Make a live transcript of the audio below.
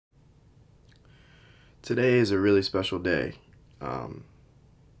Today is a really special day.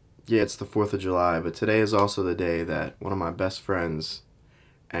 Yeah, it's the 4th of July, but today is also the day that one of my best friends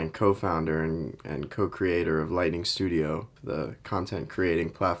and co-founder and co-creator of Lightning Studio, the content creating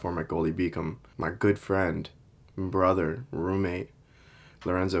platform at Goldey-Beacom, my good friend, brother, roommate,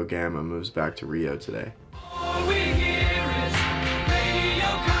 Lorenzo Gama, moves back to Rio today. All we hear is Radio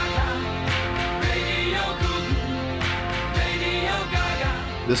Gaga, Radio Goo, Radio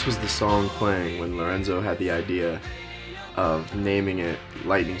Gaga. This was the song playing when Lorenzo had the idea of naming it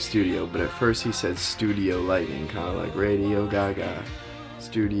Lightning Studio, but at first he said Studio Lightning, kind of like Radio Gaga,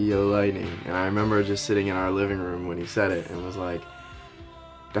 Studio Lightning. And I remember just sitting in our living room when he said it and was like,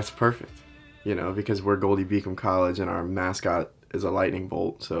 that's perfect, you know, because we're Goldey-Beacom College and our mascot is a lightning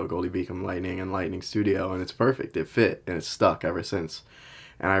bolt, so Goldey-Beacom Lightning and Lightning Studio, and it's perfect. It fit and it's stuck ever since.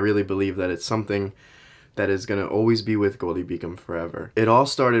 And I really believe that it's something that is going to always be with Goldey-Beacom forever. It all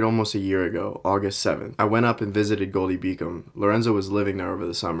started almost a year ago, August 7th. I went up and visited Goldey-Beacom. Lorenzo was living there over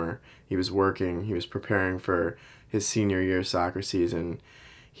the summer. He was working, he was preparing for his senior year soccer season.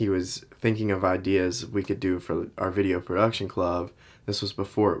 He was thinking of ideas we could do for our video production club. This was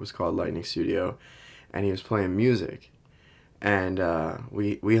before it was called Lightning Studio. And he was playing music. And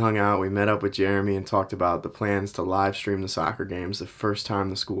we hung out, we met up with Jeremy and talked about the plans to live stream the soccer games, the first time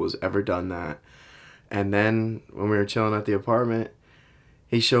the school has ever done that. And then when we were chilling at the apartment,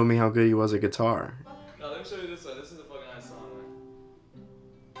 he showed me how good he was at guitar. No, let me show you this one. This is a fucking nice song,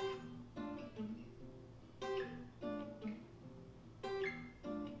 man.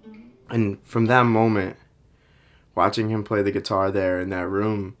 And from that moment, watching him play the guitar there in that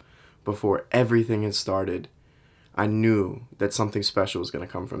room before everything had started, I knew that something special was going to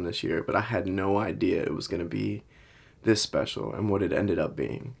come from this year, but I had no idea it was going to be this special and what it ended up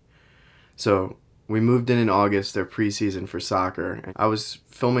being. So we moved in August, their preseason for soccer. I was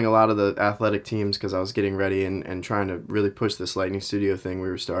filming a lot of the athletic teams because I was getting ready and trying to really push this Lightning Studio thing we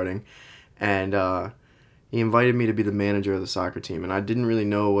were starting. And he invited me to be the manager of the soccer team, and I didn't really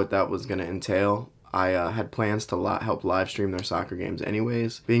know what that was going to entail. I had plans to help live stream their soccer games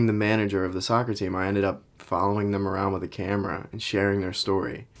anyways. Being the manager of the soccer team, I ended up following them around with a camera and sharing their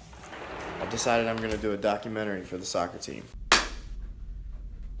story. I've decided I'm going to do a documentary for the soccer team.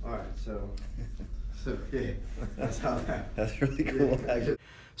 Alright, so yeah, that's how that. That's really cool. Actually.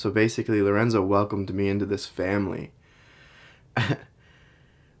 So basically, Lorenzo welcomed me into this family.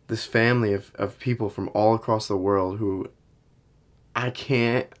 This family of people from all across the world who I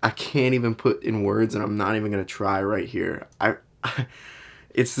can't even put in words, and I'm not even gonna try right here.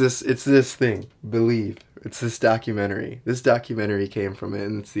 It's this thing. Believe. It's this documentary. This documentary came from it,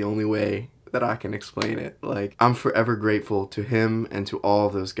 and it's the only way that I can explain it. Like, I'm forever grateful to him and to all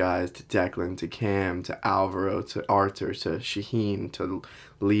of those guys, to Declan, to Cam, to Alvaro, to Arthur, to Shaheen, to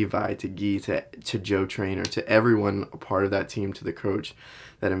Levi, to Guy, to Joe Trainer, to everyone a part of that team, to the coach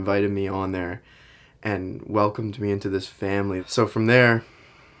that invited me on there and welcomed me into this family. So from there,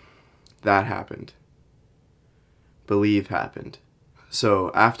 that happened. Believe happened.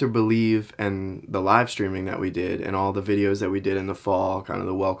 So after Believe and the live streaming that we did and all the videos that we did in the fall, kind of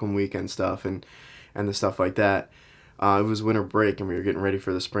the welcome weekend stuff and the stuff like that, it was winter break and we were getting ready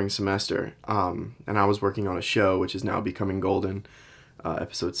for the spring semester. And I was working on a show which is now becoming golden,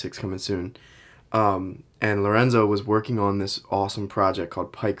 episode 6 coming soon. And Lorenzo was working on this awesome project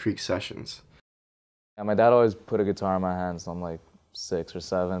called Pike Creek Sessions. Yeah, my dad always put a guitar in my hands. I'm like 6 or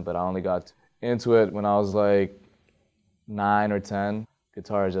 7, but I only got into it when I was like 9 or 10.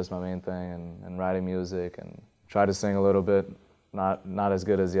 Guitar is just my main thing, and writing music, and try to sing a little bit. Not as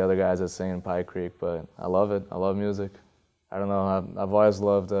good as the other guys that sing in Pike Creek, but I love it. I love music. I don't know, I've always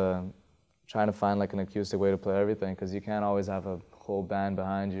loved trying to find like an acoustic way to play everything, because you can't always have a whole band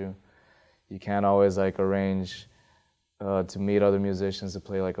behind you. You can't always like arrange to meet other musicians to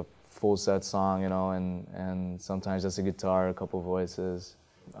play like a full set song, you know, and sometimes just a guitar, a couple voices.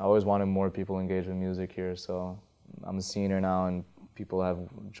 I always wanted more people engaged with music here, so I'm a senior now, and people have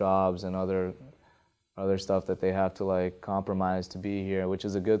jobs and other stuff that they have to like compromise to be here, which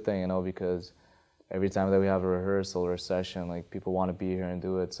is a good thing, you know, because every time that we have a rehearsal or a session, like people want to be here and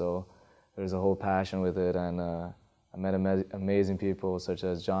do it. So there's a whole passion with it, and I met amazing people such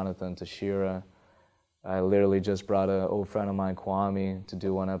as Jonathan, Tashira. I literally just brought an old friend of mine, Kwame, to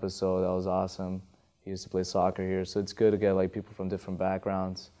do one episode. That was awesome. He used to play soccer here, so it's good to get like people from different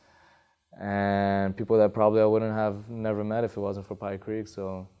backgrounds and people that probably I wouldn't have never met if it wasn't for Pike Creek.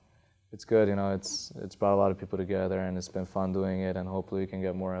 So it's good, you know. It's brought a lot of people together, and it's been fun doing it. And hopefully we can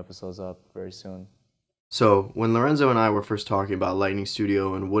get more episodes up very soon. So when Lorenzo and I were first talking about Lightning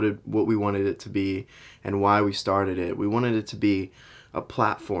Studio and what we wanted it to be and why we started it, we wanted it to be a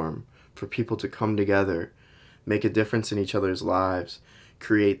platform for people to come together, make a difference in each other's lives,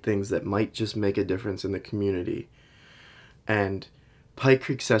 create things that might just make a difference in the community. And Pike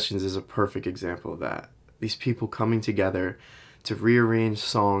Creek Sessions is a perfect example of that. These people coming together to rearrange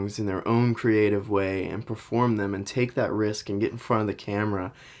songs in their own creative way and perform them and take that risk and get in front of the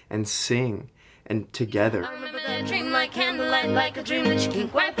camera and sing and together. I remember that dream like candlelight, like a dream that you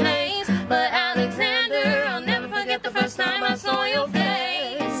can't quite place. But Alexander, I'll never forget the first time I saw your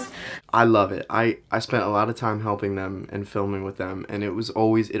face. I love it. I spent a lot of time helping them and filming with them, and it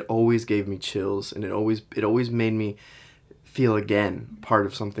always gave me chills, and it always made me feel again part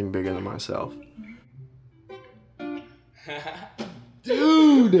of something bigger than myself.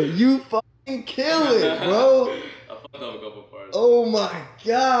 Dude, you fucking kill it, bro. I fucked up a couple parts. Oh my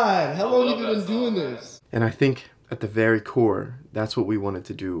god, how long have you been doing this? And I think at the very core, that's what we wanted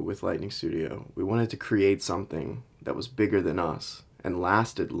to do with Lightning Studio. We wanted to create something that was bigger than us and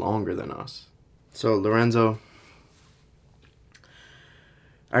lasted longer than us. So Lorenzo,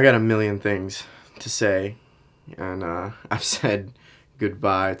 I got a million things to say, and I've said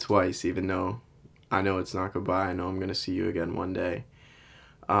goodbye twice, even though I know it's not goodbye. I know I'm gonna see you again one day.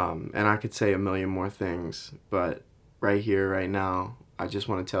 And I could say a million more things, but right here, right now, I just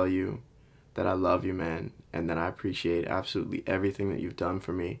want to tell you that I love you, man, and that I appreciate absolutely everything that you've done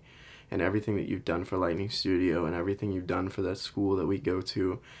for me, and everything that you've done for Lightning Studio, and everything you've done for the school that we go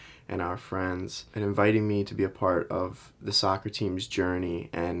to, and our friends, and inviting me to be a part of the soccer team's journey,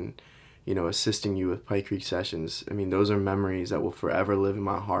 and, you know, assisting you with Pike Creek Sessions. I mean, those are memories that will forever live in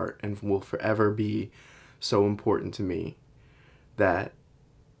my heart, and will forever be so important to me that,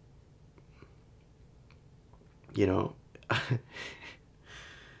 you know,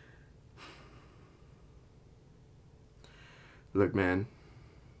 look, man,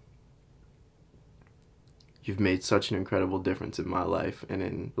 you've made such an incredible difference in my life and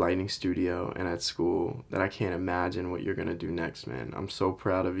in Lightning Studio and at school that I can't imagine what you're gonna do next, man. I'm so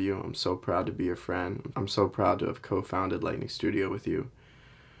proud of you. I'm so proud to be your friend. I'm so proud to have co-founded Lightning Studio with you,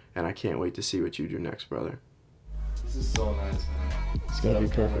 and I can't wait to see what you do next, brother. This is so nice, man. It's gonna be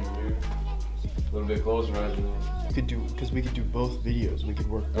perfect. A little bit closer, right? We could do both videos. We could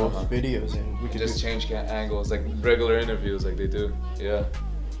work both videos, and we could Just change angles, like regular interviews, like they do. Yeah.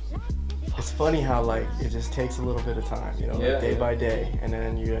 It's funny how, like, it just takes a little bit of time, you know, like day by day, and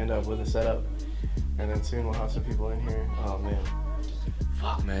then you end up with a setup, and then soon we'll have some people in here. Oh man,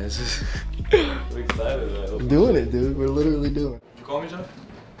 Fuck, man, this is. I'm excited. We're doing it, dude. We're literally doing it. Did you call me, John?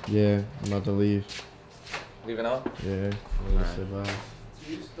 Yeah, I'm about to leave. Leaving out? Yeah, Alright. say bye.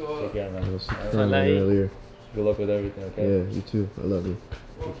 Take care, man. Earlier. Good luck with everything, okay? Yeah, you too. I love you.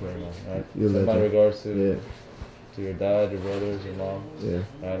 Take care, man. Alright. You're a Send my legend. regards to Yeah, your dad, your brothers, your mom. yeah,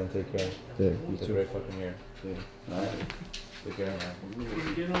 Alright, and take care. yeah. You It's a too. great fucking year. Yeah. Alright. Take care, man.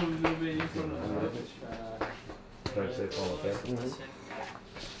 Try to stay calm, okay? See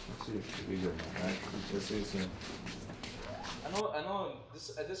you. Be good, man. Alright. We'll see you soon. I know.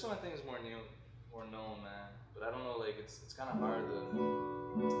 This one I think is more known, man. But I don't know. Like it's kind of hard to.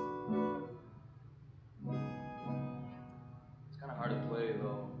 It's kind of hard to play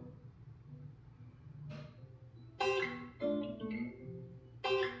though.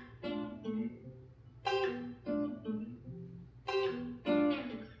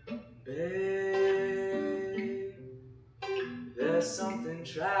 Babe, there's something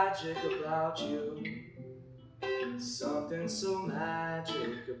tragic about you. Something so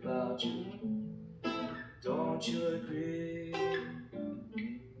magic about you. Don't you agree?